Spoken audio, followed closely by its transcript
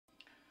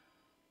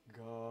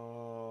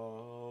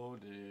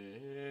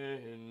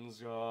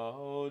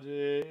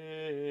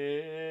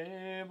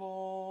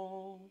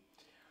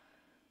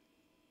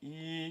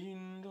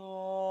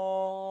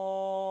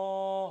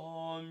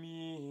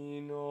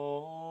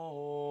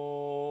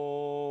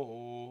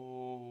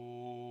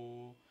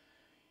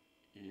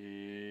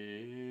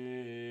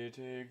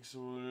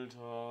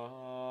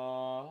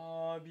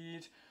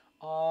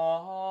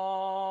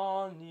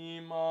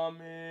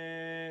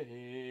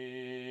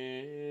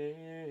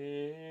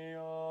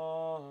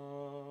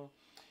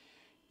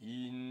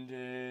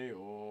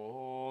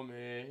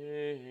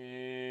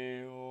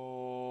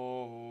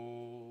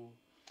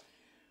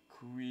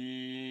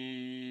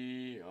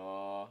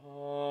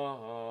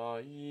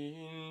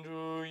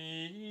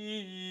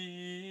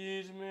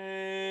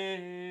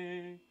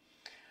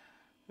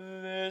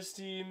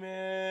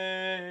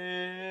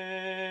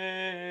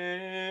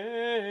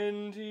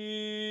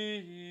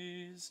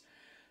vestimentis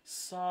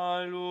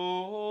salutis,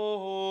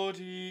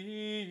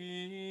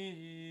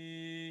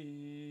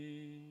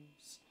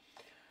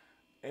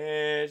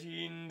 et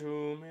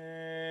indumento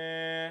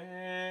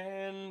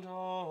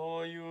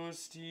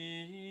justitiae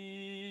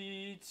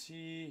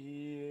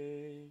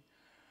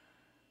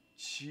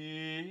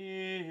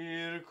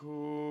circum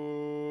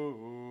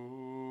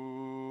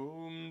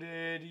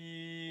dedit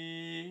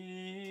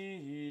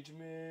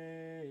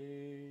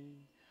me,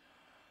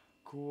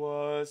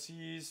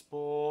 quasi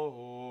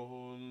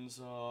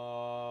sponsam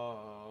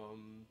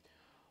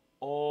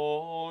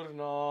ornatam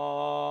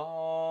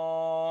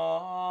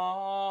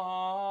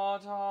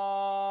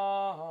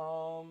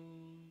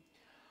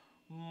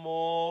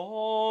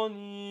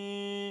monilibus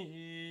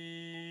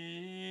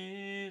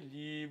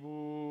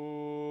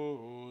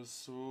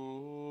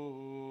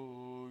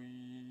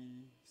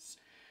suis.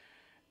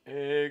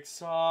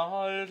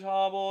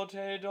 Exaltabot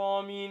te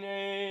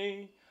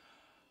Domine,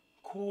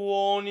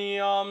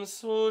 quoniam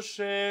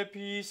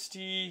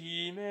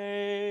suscepisti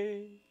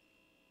me,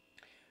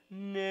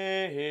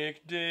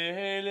 nec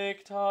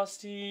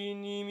delectasti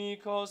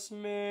inimicos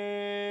meos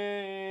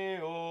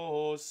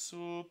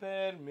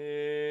super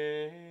me.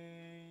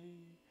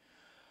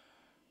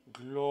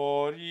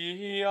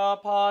 Gloria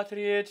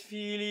Patri et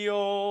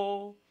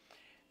Filio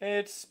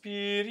et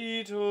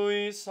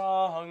Spiritui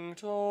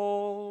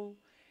Sancto,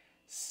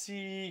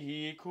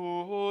 sic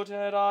ut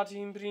erat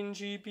in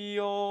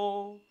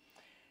principio,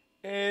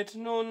 et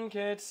nunc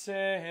et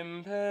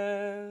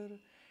semper,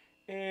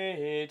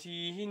 et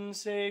in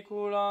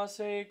saecula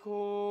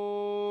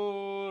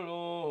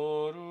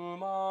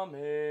saeculorum.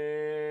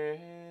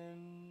 Amen.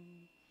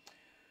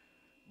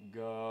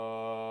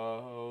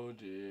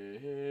 Gaudens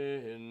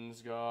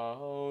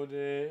gaudebo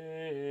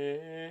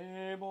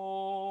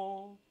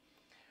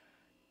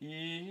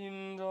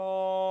in Domino,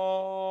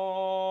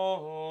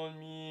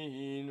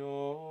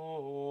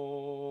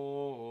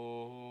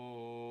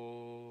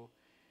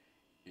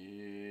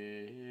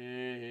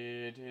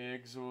 et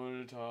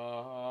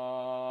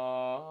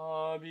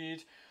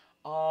exultabit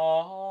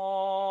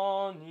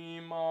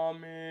anima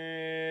mea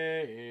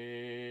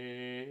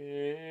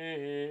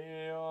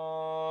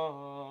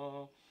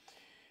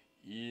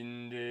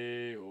in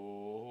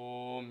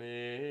Deo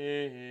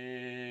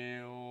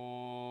meo,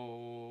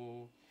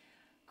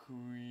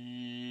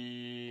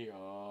 quia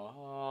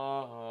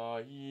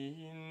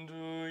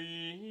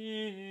induit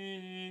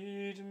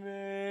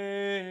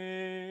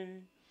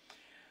me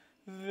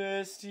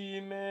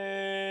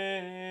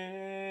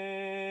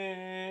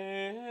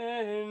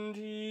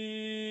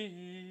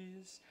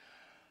vestimentis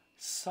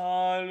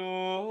salutis,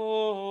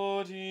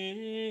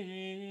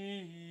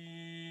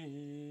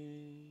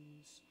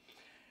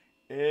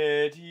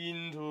 et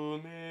indumento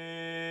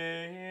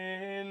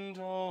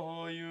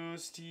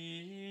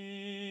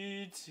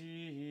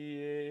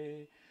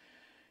justitiae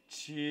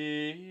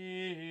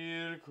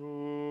circum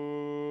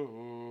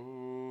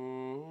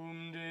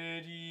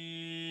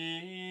dedit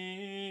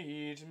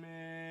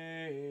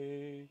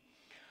me,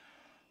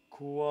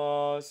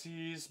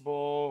 quasi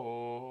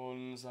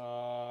sponsam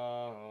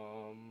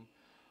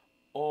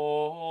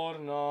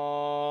ornatam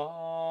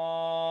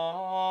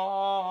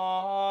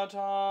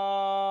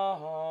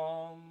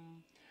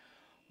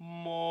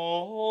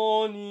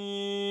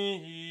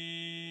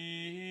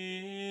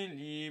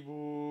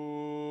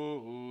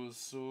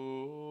monilibus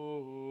suis.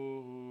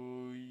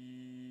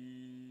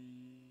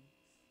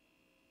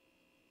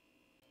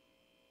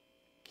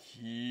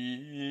 Kyrie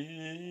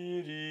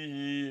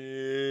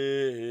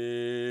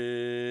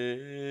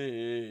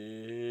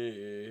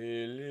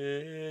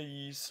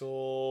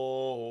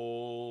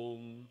eleison,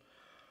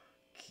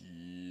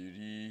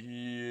 Kyrie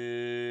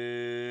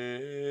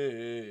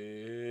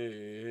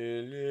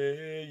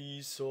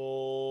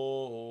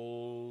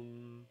eleison,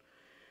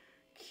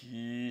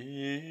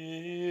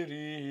 Kyrie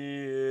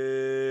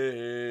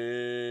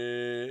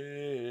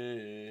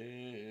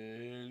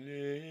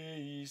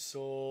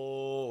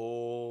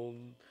eleison,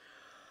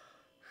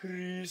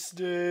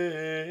 Christe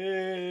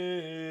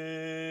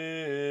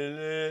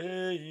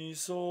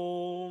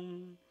eleison,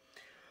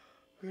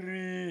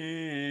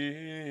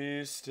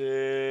 Christe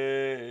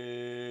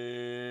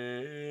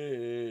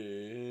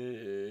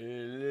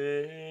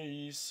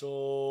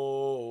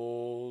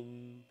eleison,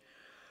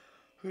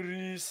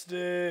 Christe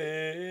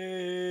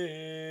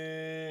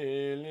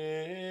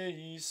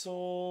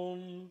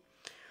eleison,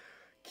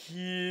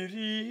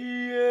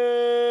 Kyrie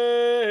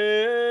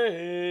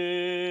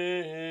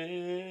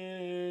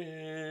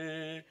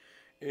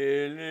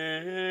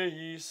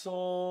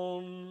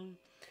eleison,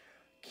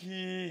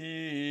 Kyrie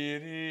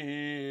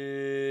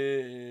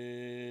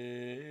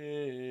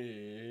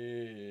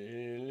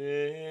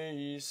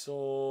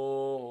eleison,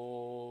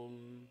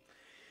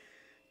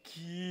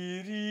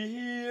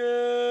 Kyrie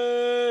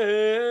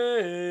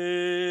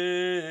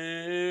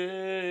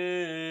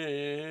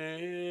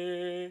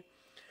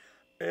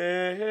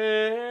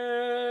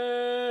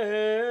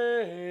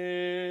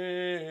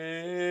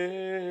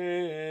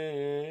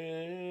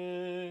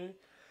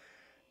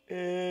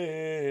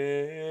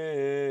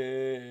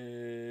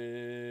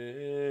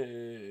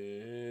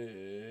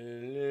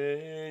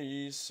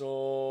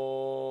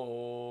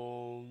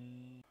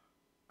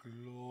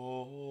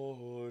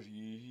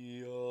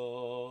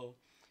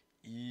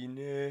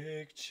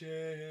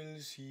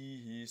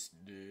excelsis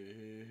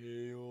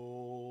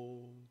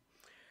Deo,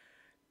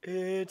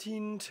 et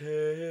in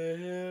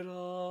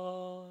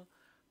terra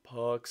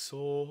pax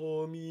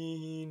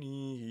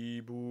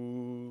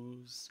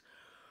hominibus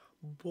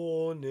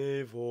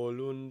bone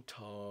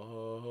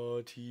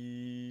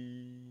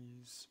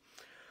voluntatis.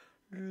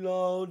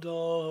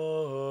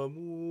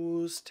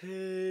 Laudamus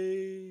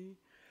te,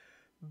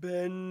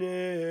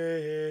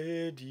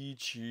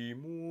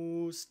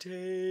 benedicimus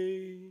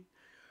te,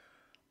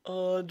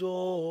 adoramus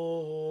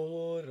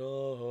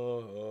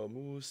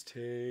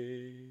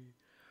te,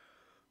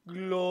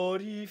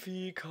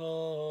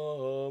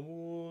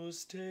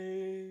 glorificamus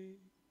te,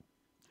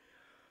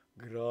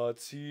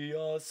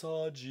 gratias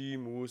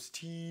agimus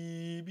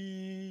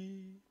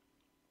tibi,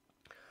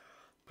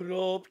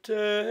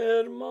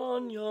 propter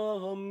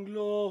magnam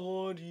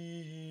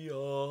gloriam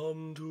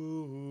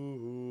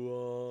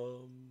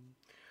tuam.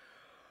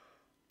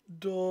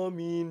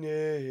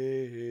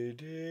 Domine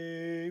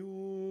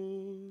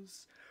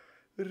Deus,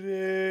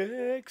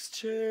 Rex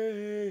celestis,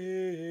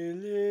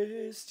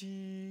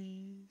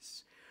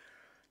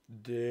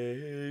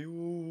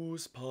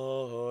 Deus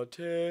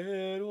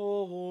Pater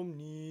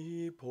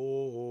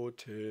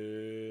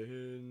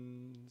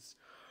omnipotens,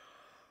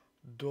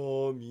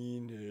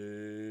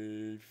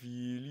 Domine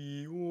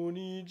Filii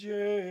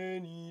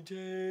unigenite,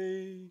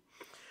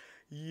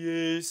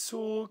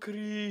 Iesu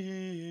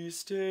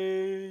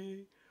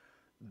Christe,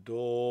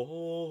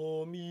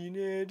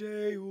 Domine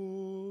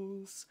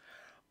Deus,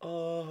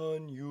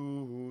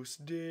 Agnus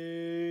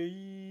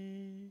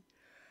Dei,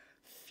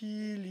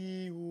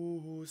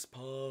 Filius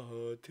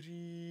Patris,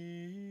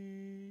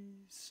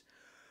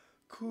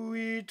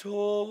 qui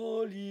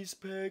tollis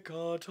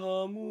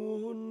peccata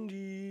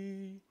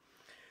mundi,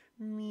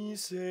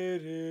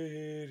 miserere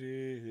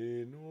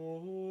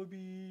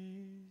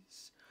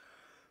nobis,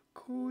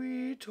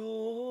 qui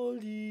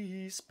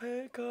tollis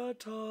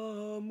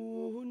peccata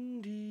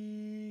mundi,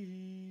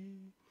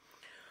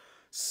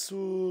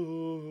 suscipe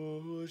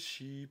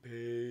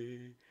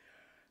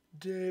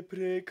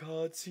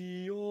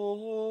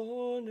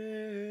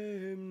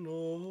deprecationem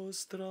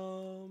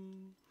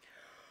nostram,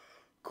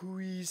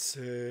 qui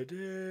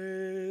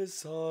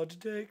sedes ad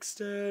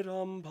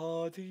dexteram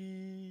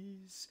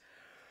Patris,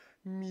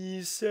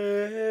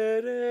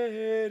 miserere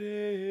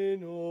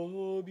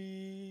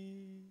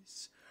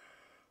nobis,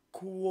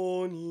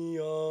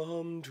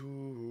 quoniam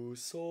tu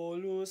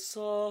solus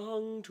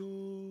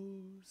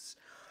sanctus,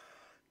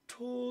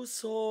 tu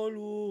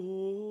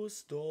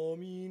solus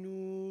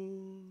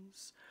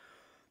Dominus,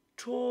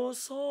 tu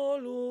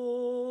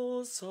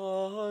solus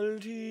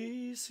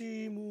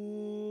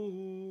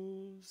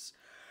Altissimus,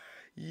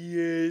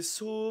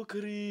 Iesu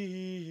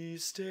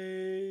Christe,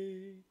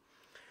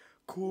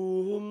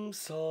 cum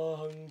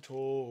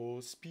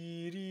Sancto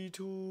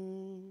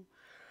Spiritu,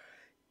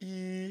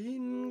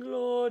 in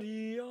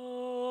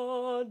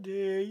gloria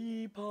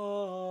Dei Patris.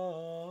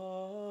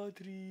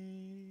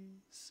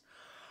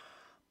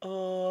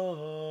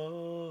 Amen.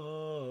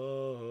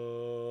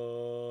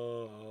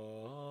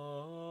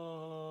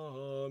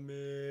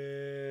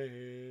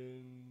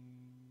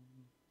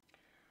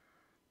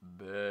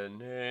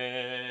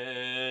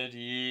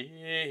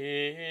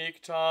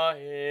 Benedicta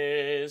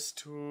est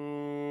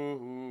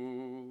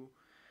tu,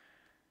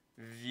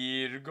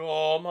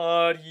 Virgo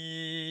Maria.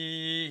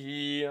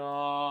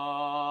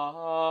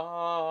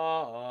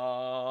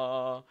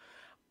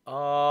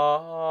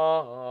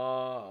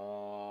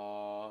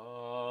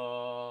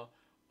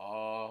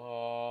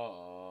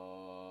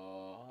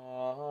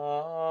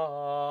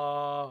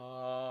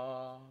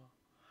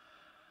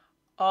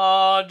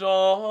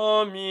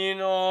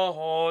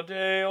 Domino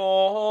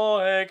Deo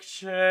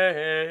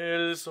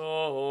excelso,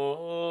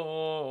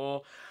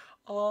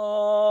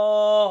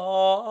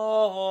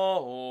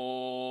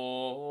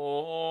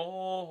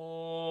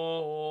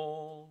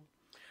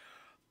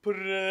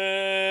 pre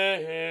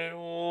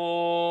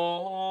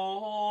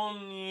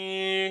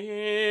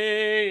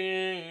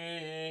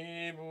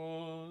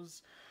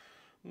omnibus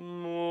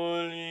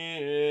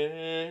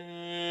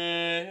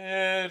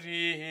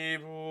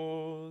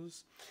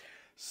mulieribus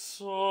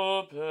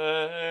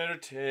super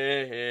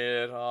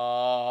terra.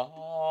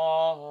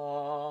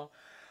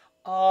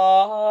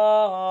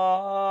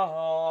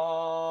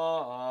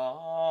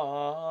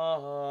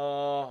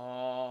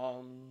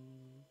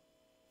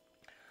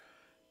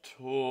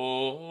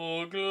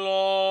 To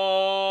gloria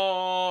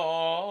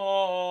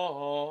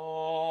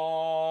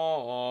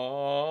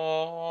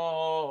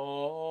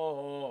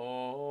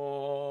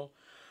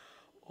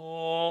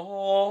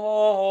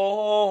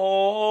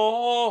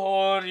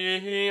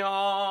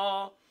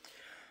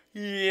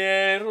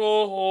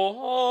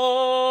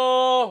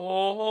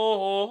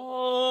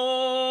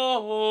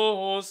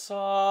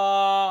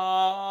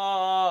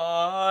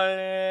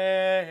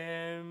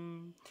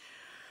Ierusalem,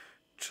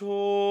 to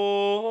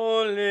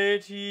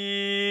Laetitia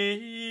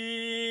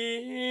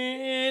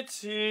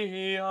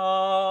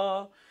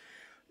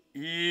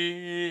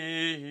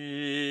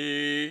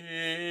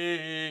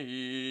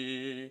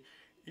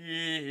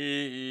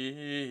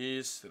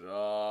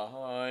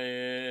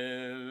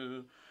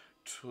Israel,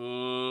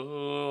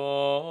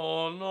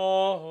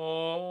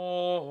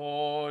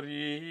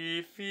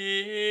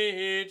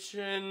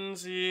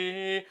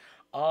 Honorificensi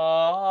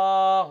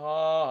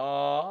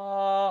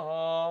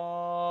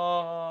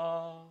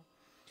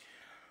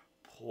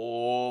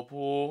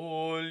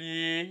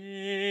populi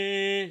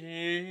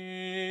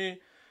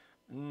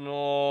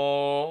nostri.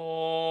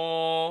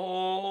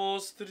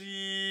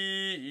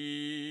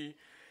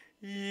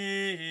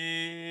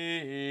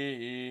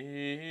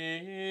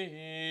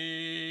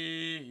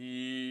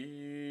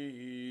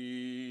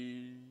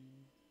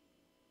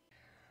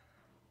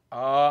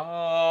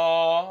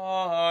 Alleluia.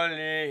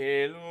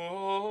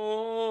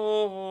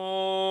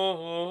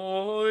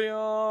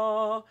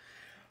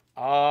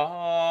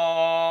 Alleluia.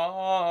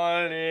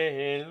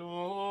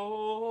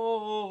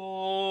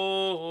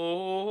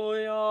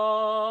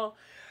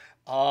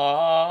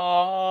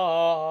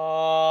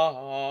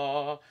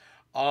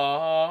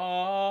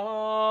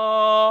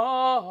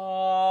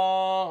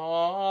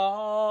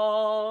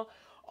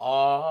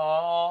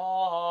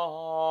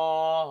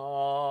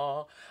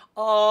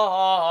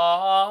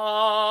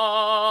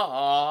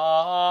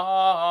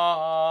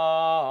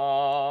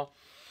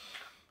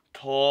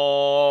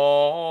 Tota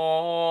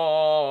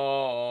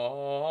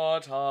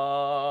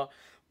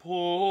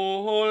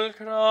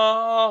pulchra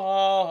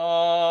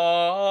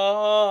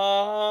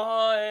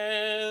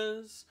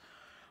es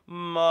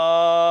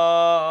Maria,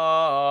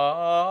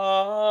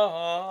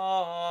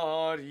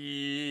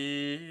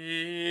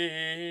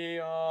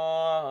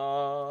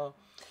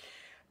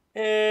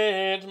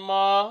 et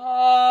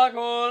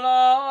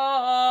macula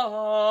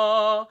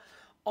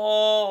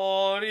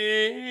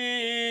origina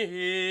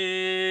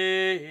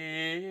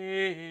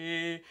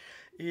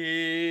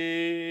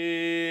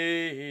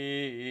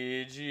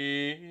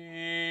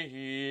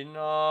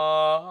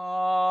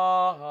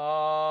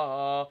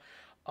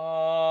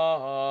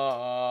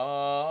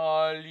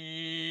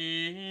alis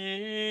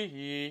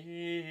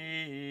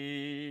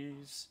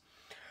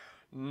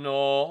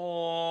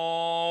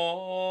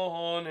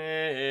non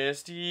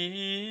est in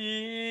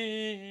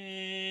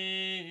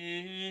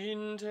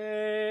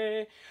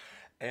te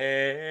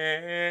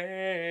Alleluia.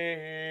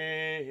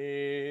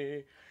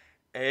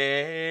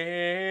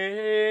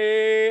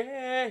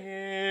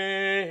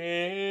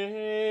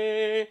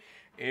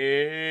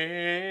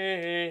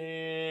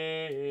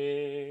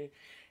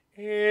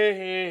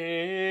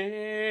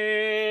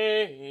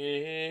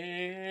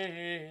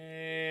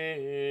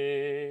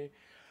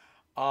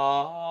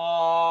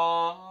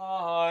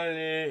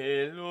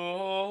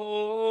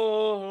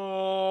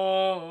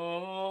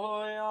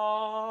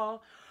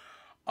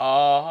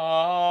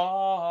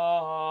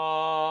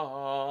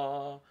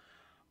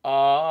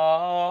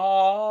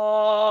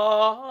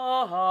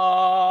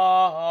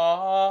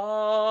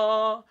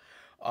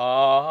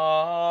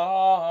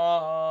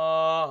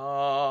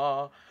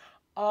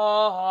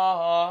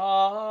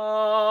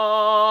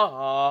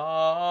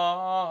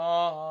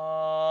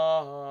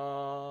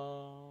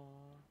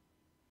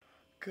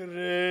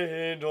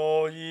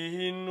 Credo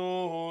in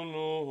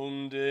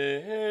unum Deum,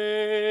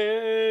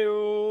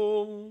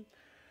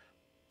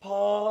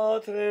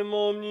 Patrem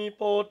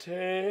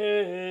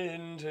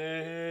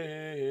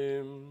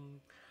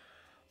omnipotentem,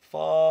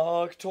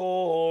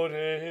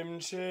 factorem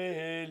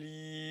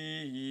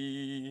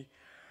celi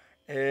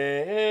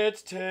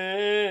et terrae,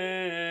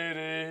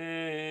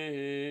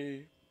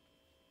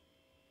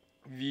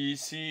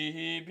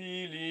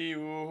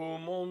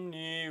 visibilium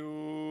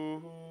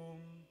omnium,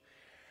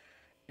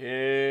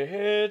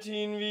 et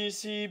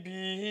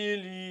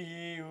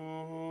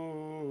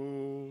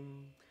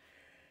invisibilium,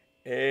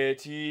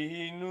 et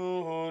in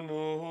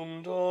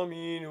unum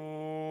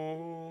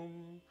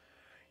Dominum,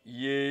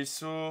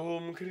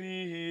 Iesum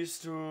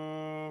Christum,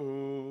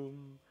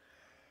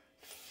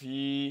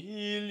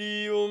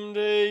 Filium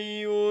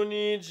Dei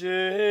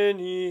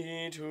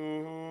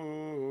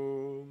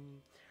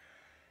unigenitum,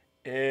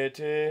 et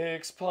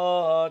ex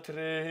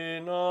Patre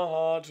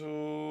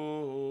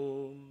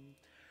natum,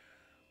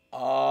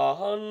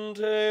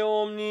 ante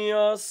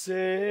omnia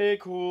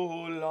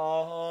saecula,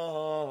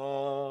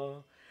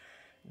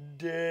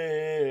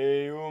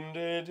 Deum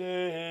de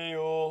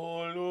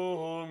Deo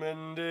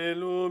lumen de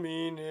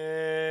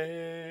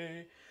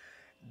lumine,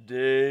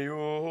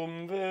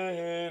 Deum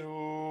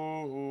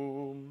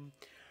verum,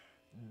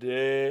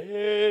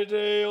 de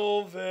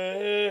Deo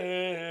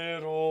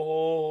vero,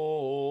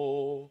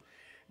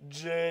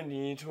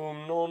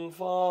 genitum non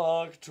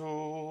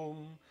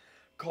factum,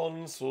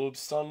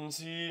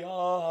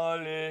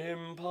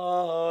 consubstantialem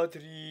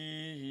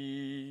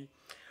Patri,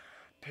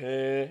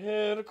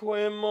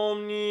 perquem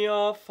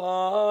omnia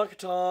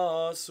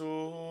facta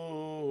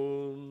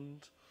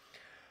sunt,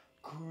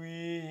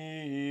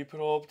 qui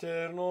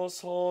propter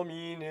nos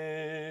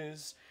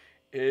homines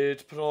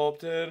et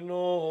propter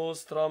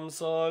nostram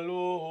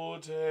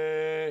salutem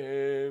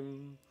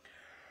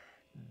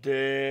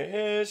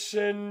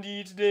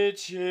descendit de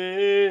celis,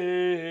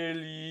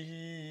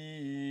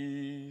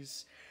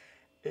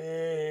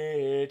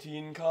 et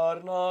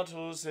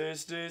incarnatus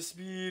est de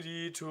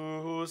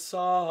Spiritu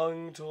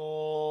Sancto,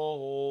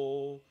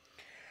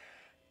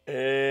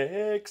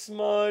 ex ex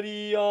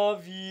Maria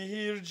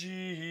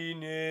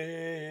Virgine,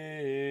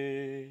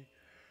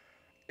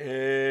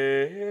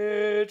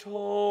 et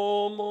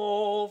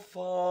homo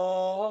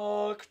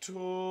factus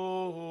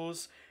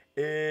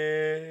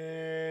est.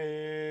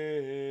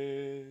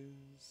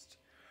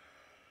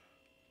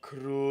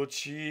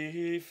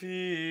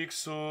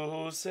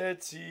 Crucifixus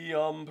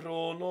etiam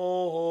pro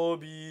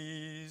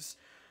nobis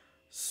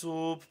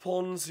sub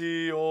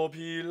Pontio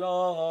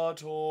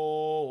Pilato,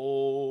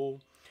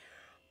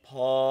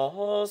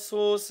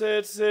 passus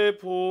et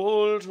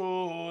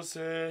sepultus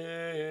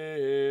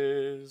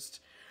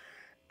est,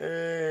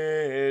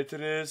 et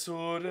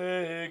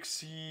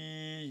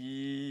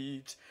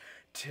resurrexit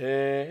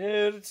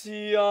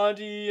tertia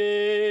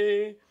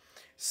die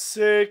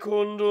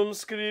secundum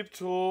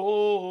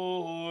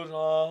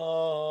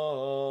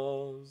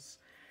scripturas,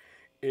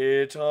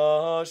 et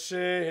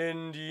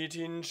ascendit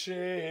in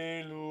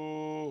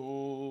caelum,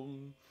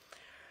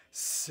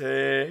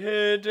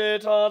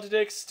 sedet ad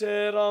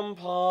dexteram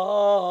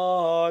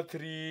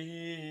Patris,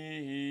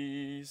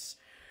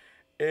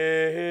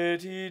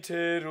 et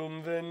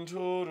iterum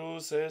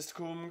venturus est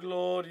cum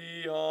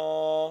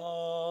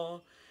gloria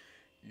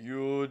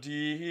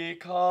judicare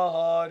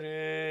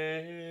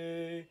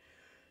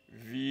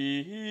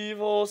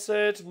vivos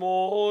et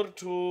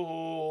mortuos,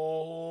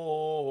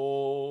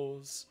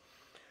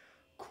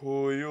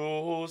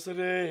 cuius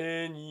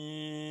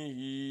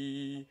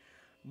regni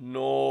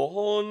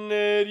non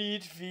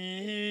erit finis,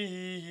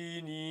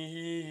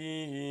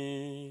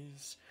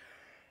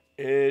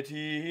 et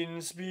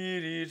in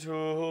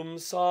spiritum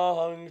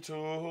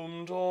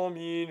sanctum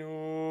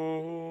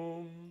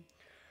Dominum,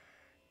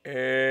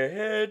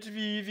 et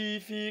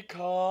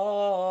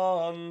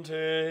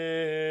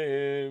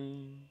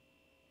vivificantem,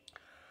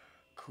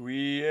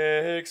 qui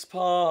ex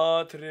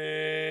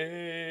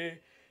Patre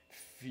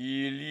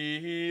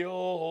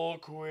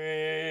Filioque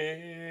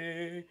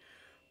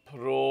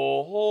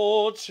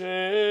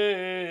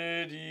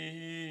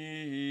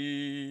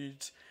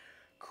procedit,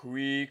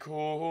 qui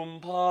cum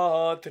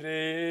Patre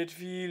et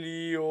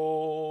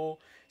Filio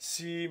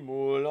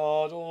simul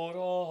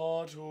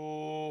adoratur,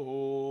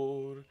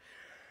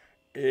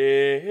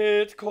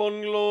 et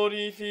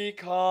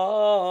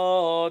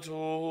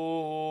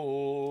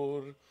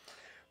conglorificatur,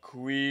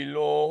 qui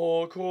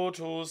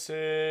locutus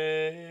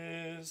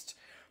est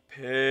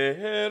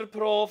per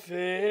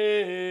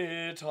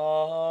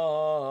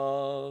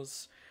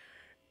prophetas,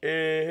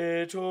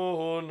 et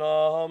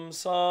unam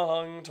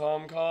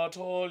sanctam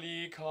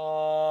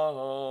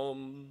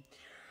catholicam,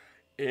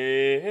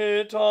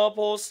 et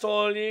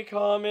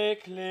apostolicam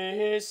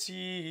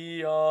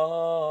ecclesiam,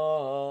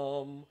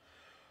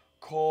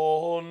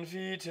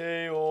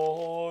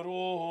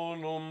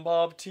 confiteorum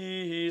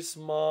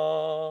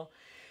baptisma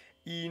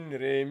in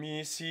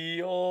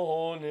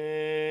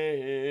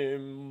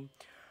remissionem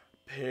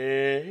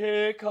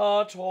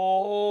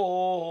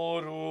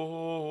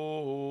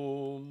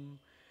peccatorum,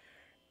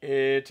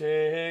 et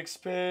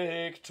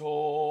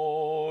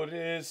expecto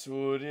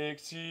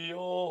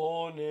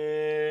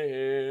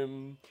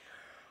resurrectionem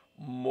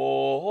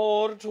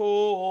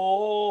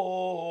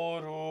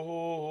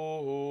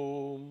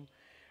mortuorum,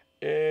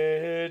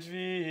 et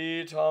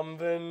vitam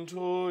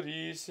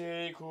venturi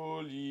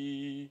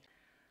seculi.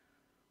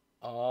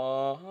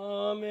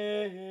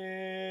 Amen.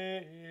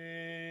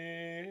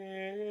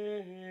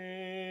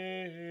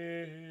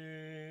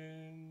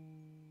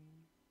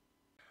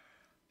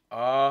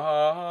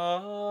 Ave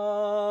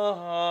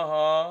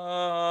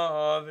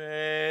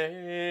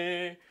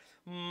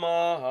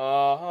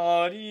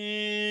Maria,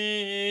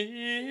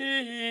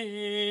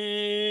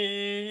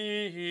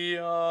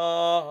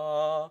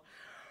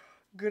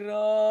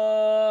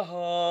 gratia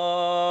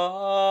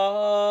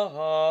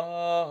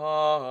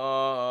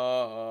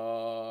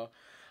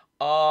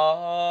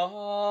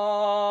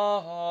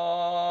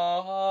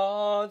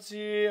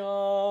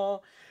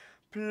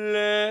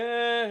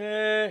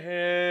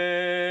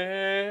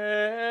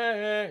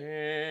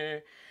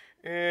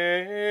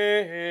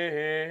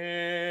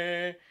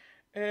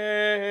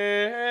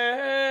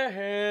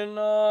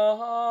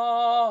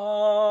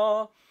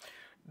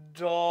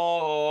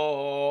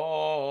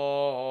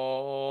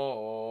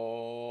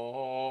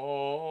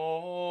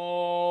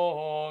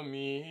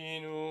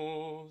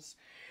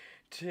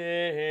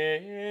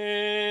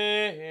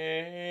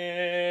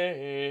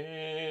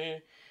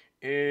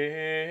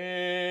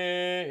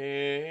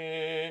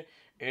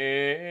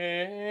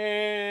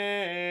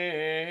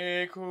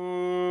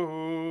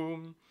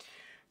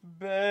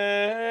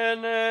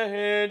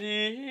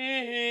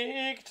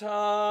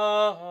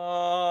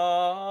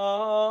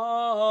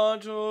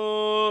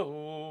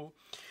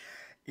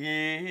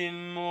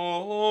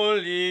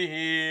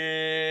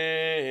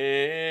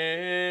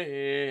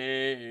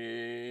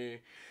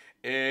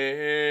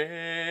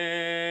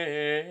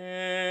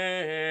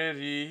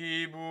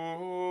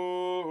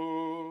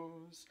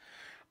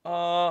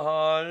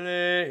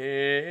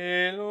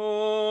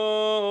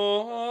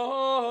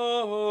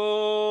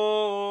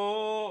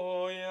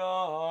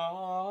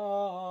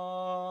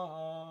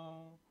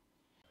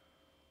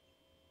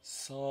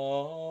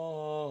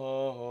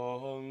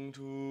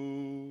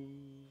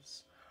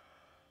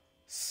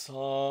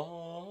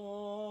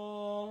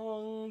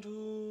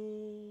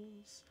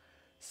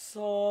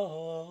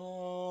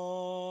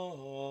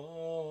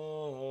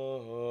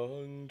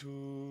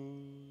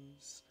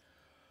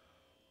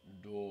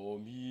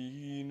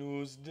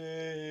Agnus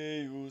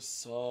Deus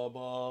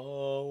Sabaoth,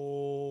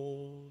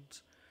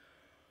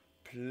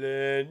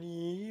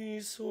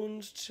 pleni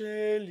sunt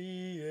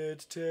celi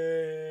et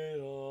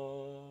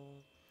terra,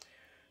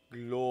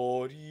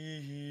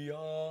 gloria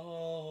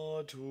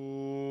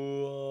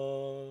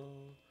tua.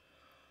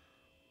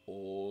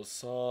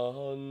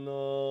 Hosanna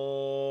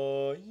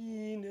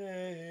in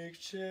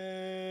excelsis,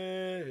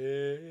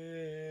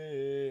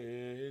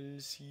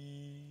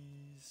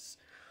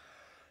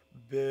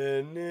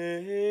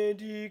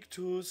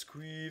 benedictus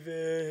qui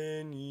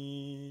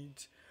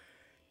venit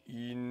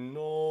in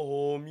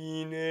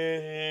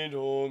nomine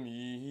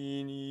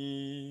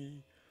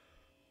Domini.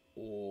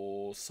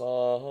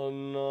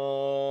 Hosanna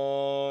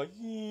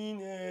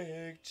in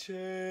excelsis.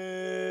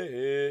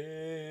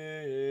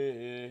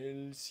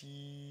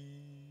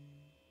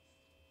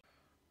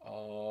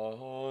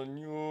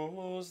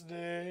 Agnus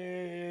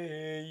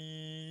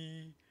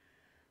Dei,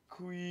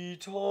 qui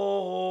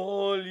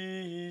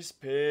tollis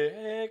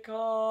peccata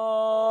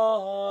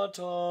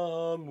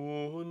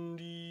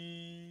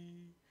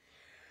mundi,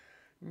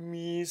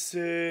 miserere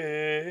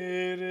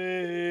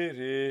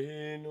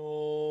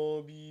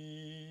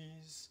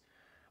nobis.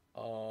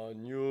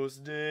 Agnus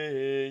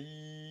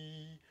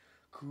Dei,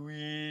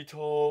 qui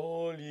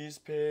tollis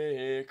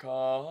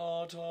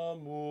peccata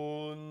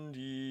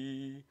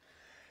mundi,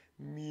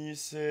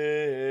 miserere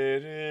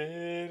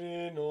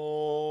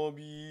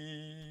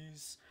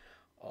nobis.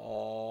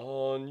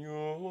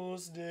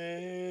 Agnus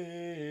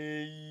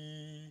Dei,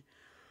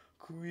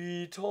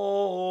 qui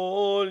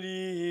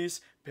tollis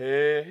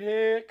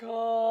peccata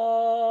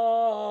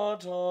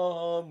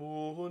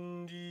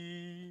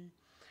mundi,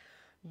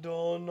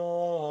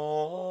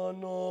 dona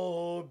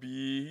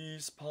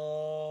nobis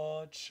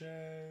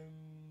pacem.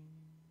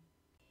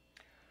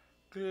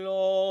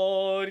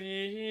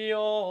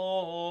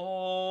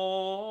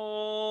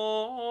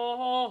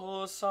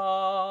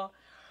 Gloriosa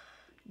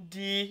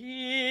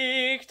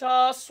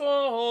dicta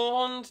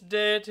sunt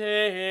de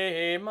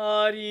te,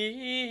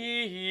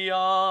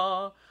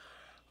 Maria,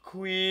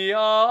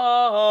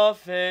 quia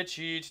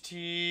fecit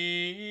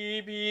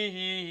tibi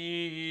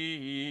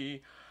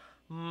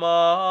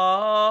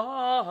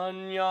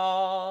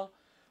magna,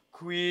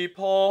 qui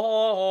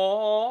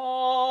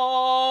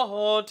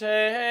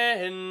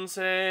potens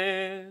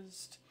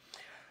est.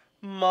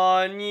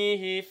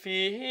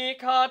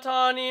 Magnificat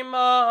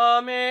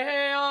anima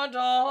mea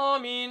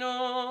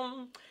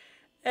Dominum,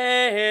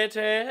 et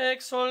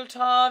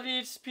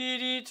exultavit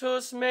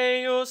spiritus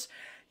meus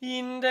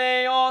in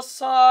Deo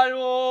salutari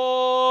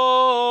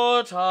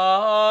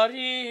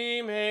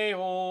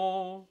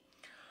meo.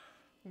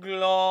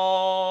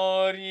 Gloriosa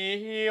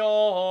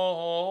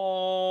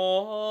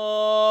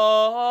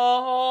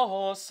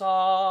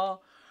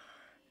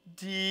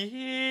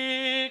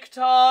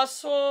dicta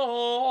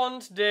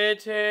sunt de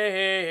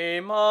te,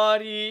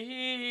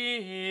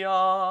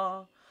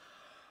 Maria,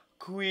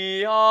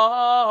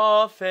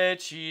 quia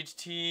fecit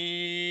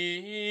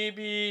tibi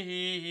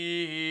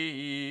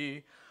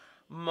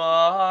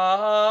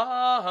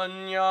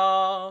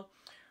magna,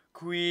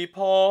 qui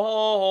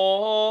potens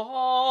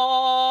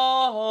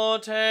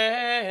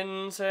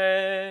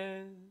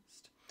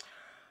est.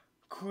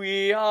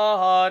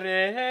 Quia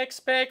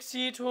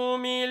respexit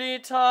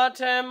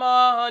humilitatem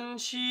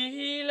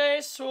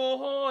ancile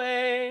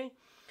suae,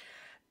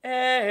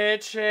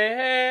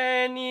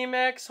 eccenim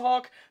ex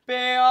hoc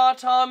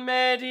beata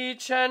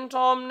medicent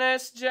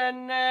omnes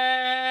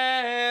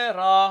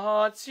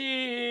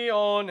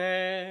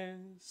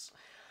generationes.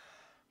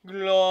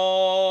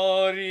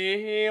 Gloriosa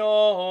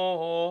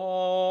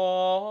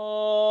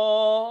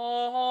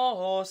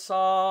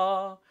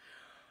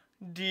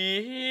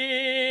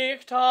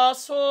dicta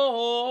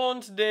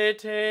sunt de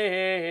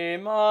te,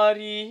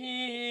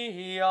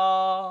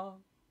 Maria,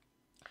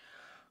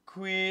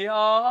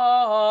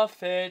 quia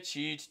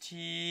fecit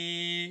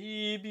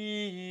tibi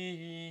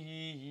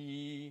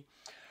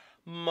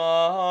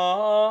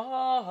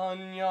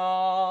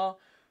magna,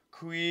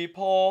 qui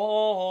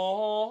potens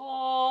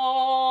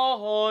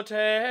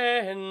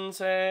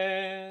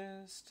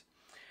est.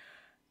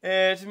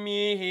 Et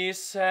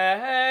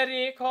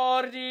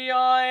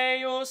misericordia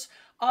eius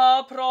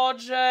a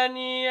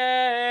progenie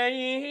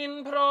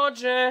in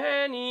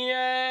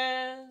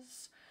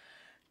progenies,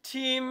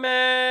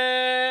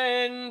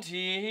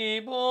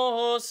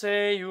 timentibus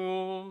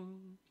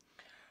eium.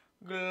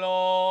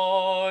 Gloriosa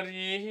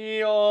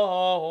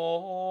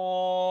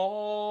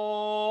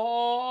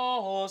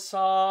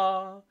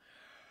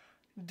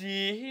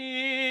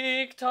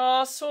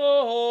dicta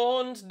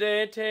sunt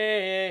de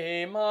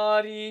te,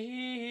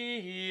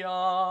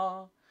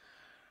 Maria,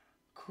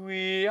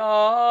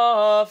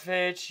 quia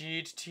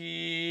fecit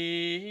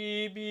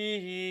tibi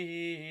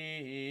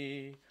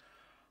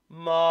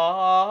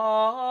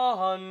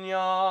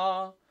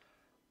magna,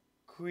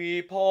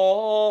 qui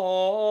potens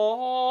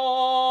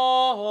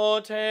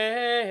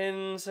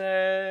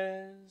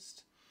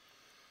est.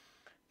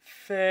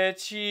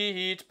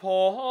 Fecit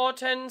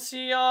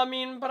potentiam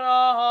in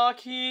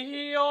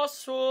brachio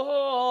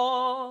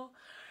suo,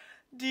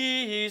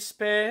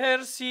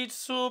 dispersit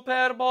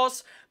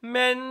superbos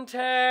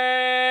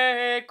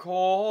mente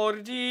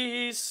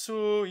cordis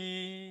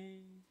sui.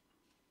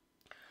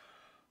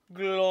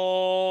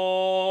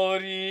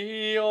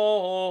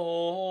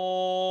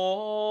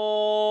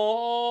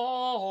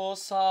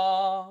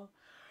 Gloriosa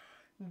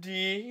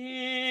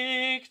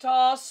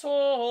dicta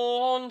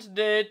sunt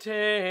de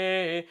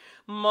te,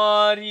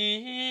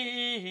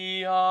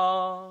 Maria,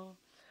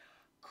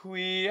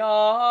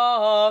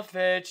 quia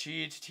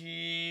fecit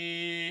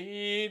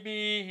tibi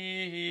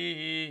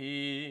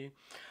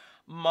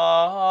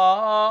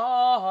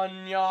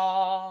magna,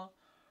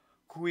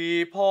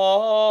 qui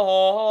potens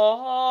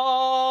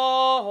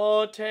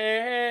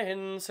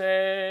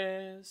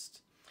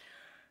est,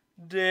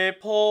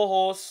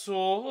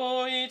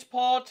 deposuit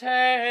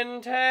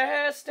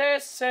potentes de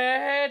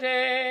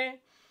sede,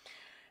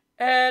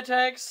 et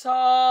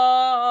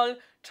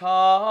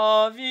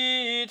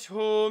exaltavit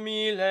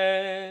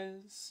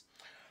humiles.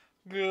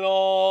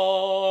 Gloriosa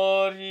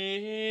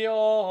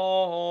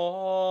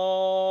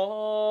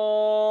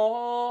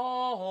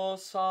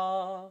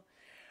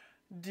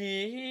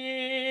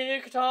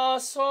dicta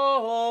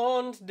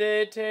sunt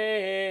de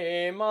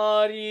te,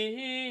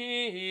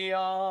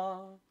 Maria,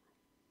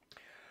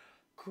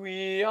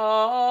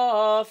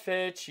 quia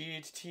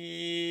fecit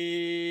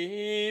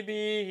tibi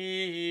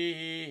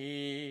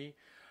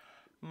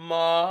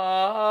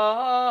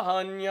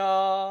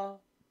magna,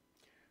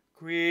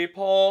 qui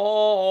potens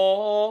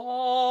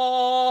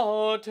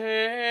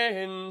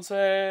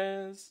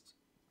est.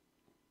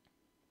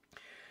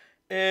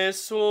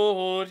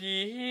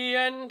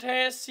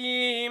 Esurientes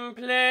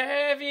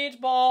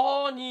implevit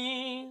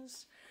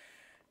bonis,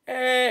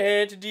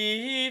 et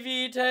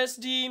divites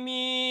dimisit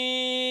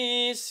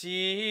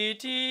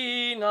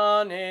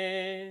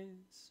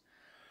inanes.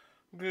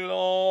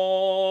 Gloriosa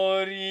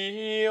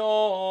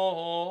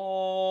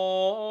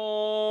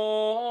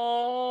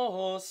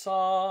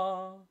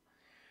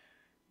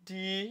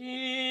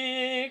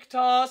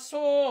dicta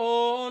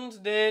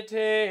sunt de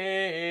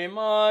te,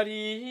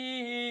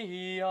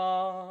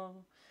 Maria,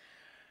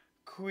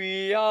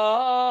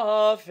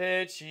 quia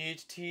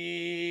fecit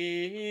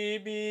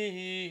tibi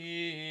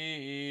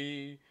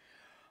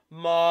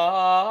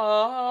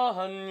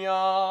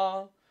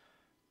magna,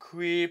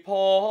 qui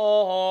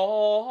potens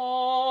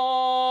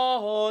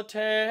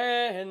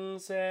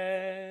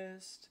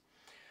est.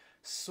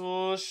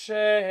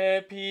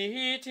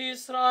 Suscepit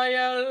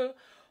Israel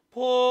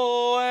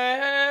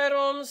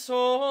puerum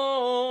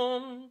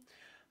sum,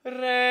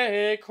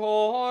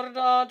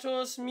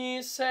 recordatus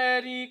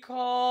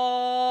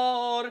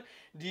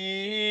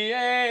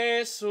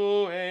misericordiae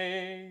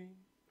suae.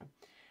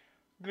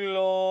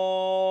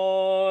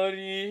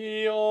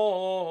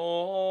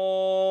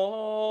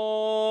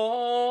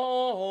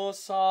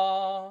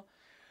 Gloriosa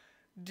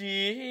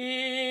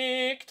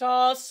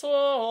dicta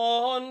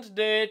sunt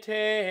de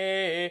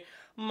te,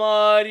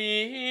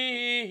 Maria,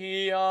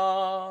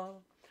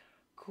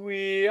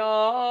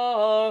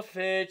 quia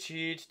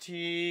fecit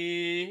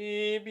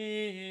tibi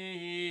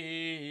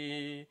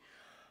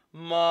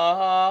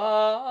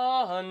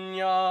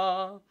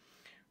magna,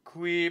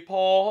 qui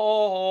potens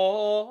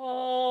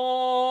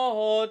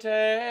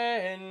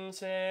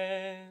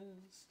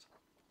est.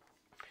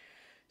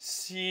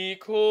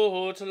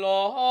 Sicut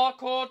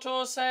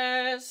locutus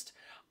est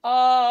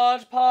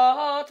ad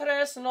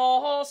patres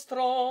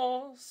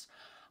nostros,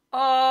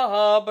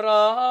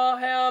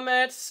 Abraham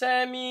et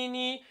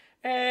semini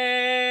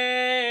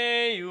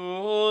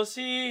eius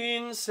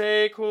in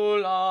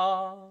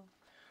saecula.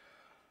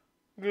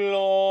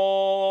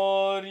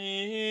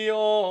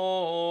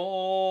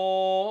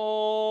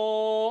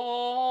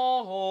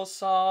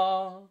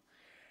 Gloriosa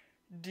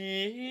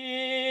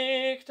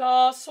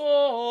dicta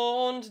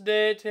sunt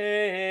de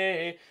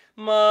te,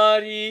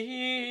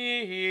 Maria,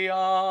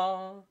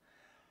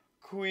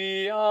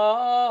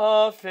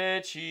 quia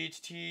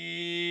fecit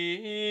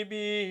tibi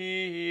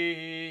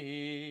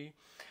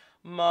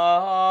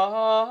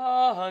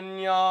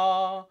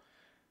magna,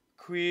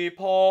 qui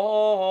potens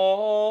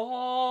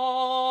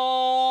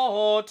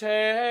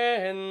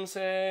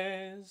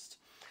est.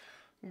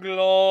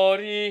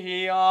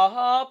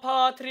 Gloria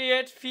Patri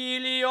et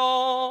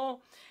Filio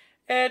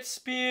et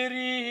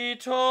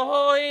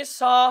Spiritui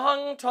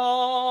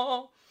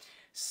Sancto,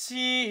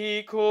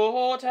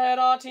 sicut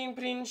erat in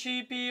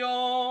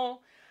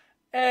principio,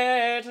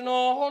 et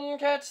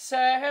nunc et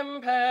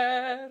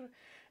semper,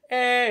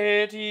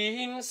 et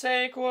in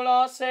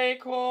saecula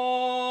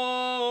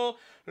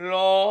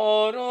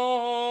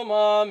saeculorum.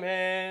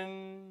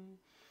 Amen.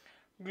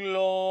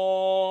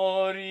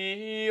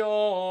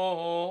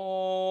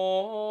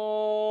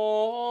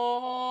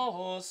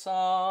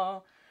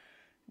 Gloriosa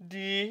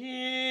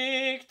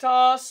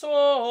dicta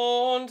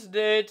sunt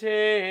de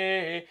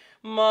te,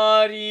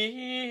 Maria,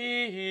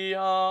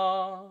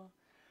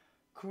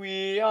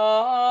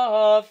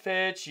 quia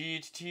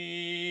fecit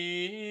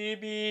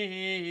tibi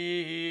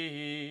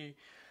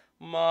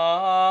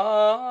magna,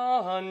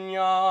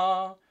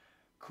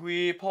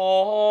 qui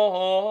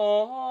potens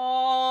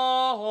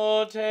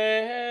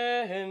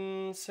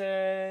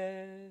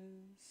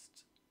est.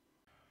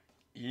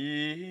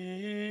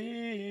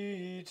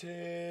 ite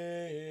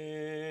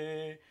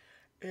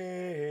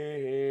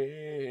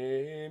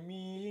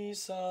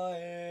missa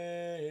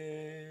est.